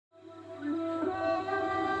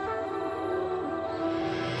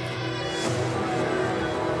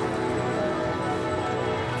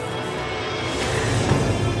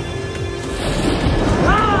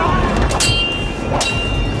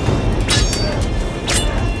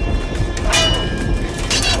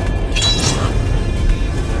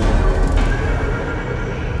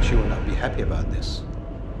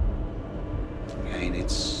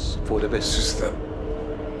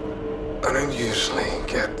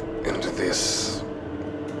this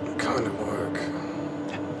kind of work.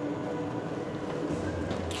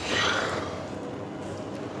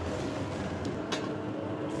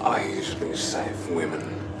 I usually save women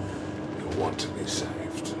who want to be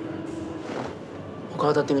saved. 他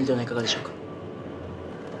当たってみるというのはいかがでしょうか。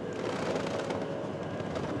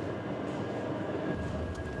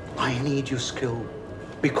I need your skill,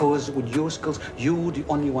 because with your skills, you're the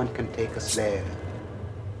only one can take us there.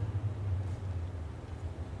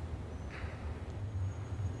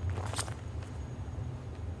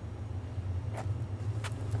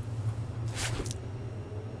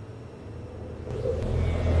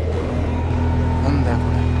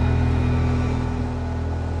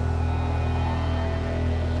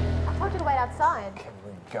 I told you to wait outside. Can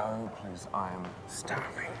we go, please? I am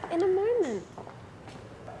starving. In a moment.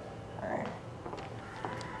 Hey.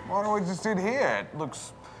 Why don't we just sit here? It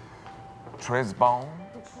looks très bon.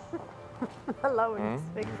 Hello, and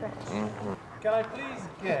speak French. Can I please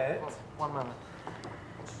get... One moment.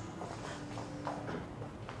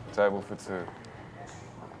 Table for two.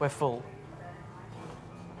 We're full.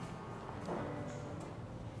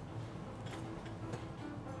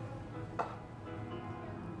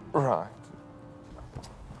 Right.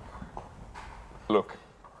 Look,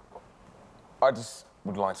 I just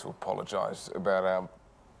would like to apologise about our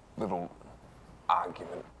little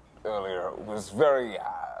argument earlier. It was very,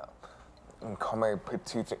 comme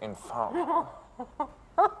petite enfant.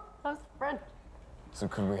 That's French. So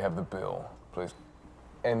could we have the bill, please?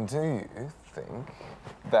 And do you think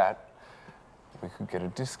that we could get a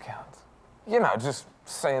discount? You know, just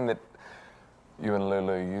saying that you and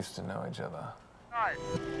Lulu used to know each other. Guys,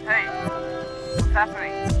 hey, what's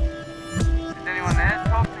happening? Is anyone there?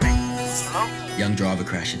 Talk to me. Hello? Young driver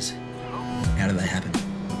crashes. How do they happen?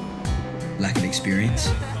 Lack of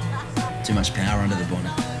experience? Too much power under the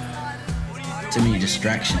bonnet? Too many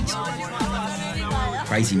distractions?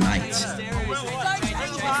 Crazy mates?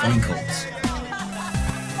 Phone calls?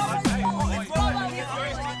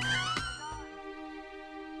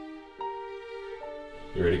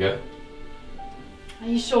 You ready to go? Are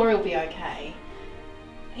you sure he'll be okay?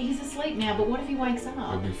 He's asleep now, but what if he wakes up?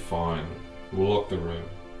 He'll be fine. We'll lock the room.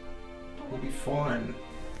 We'll be fine.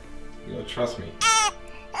 You gotta trust me. How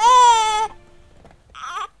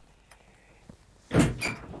do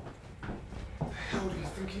you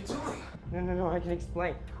think you're doing? No, I can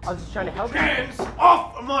explain. I was just trying to help you. Hands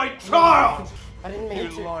off my child! I didn't mean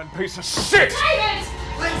to. You lying piece of shit!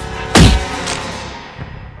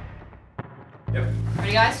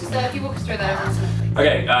 Ready, guys? Just if you walk us through that, everyone's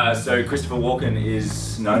Okay, so Christopher Walken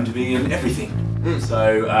is known to be in everything.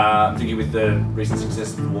 So I'm thinking with the recent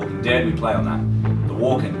success of The Walking Dead, we play on that. The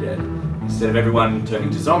Walking Dead. Instead of everyone turning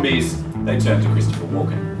to zombies, they turn to Christopher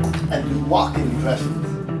Walken. And you walk in impressions.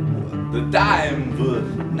 The time for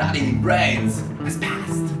not eating brains has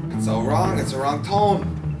passed. It's all wrong. It's the wrong tone.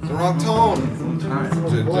 It's the wrong tone.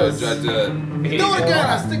 Do it again.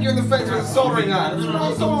 I'll stick you in the face with a soldering iron. It's the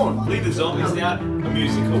wrong tone. Leave the zombies out. A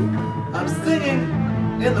musical. I'm singing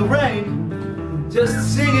in the rain,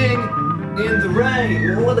 just singing in the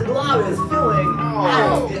rain. What the glow is filling.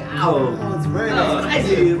 Oh, it's raining. It's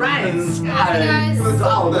crazy. It rains. Guys. It's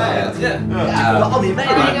all bad. Yeah. All the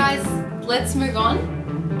Alright, guys, let's move on.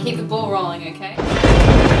 Keep the ball rolling, okay?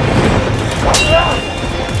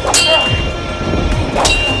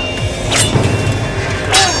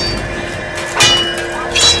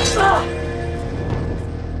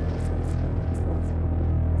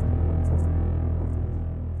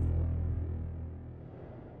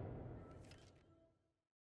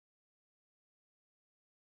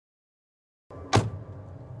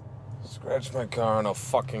 Scratch my car and I'll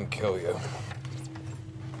fucking kill you.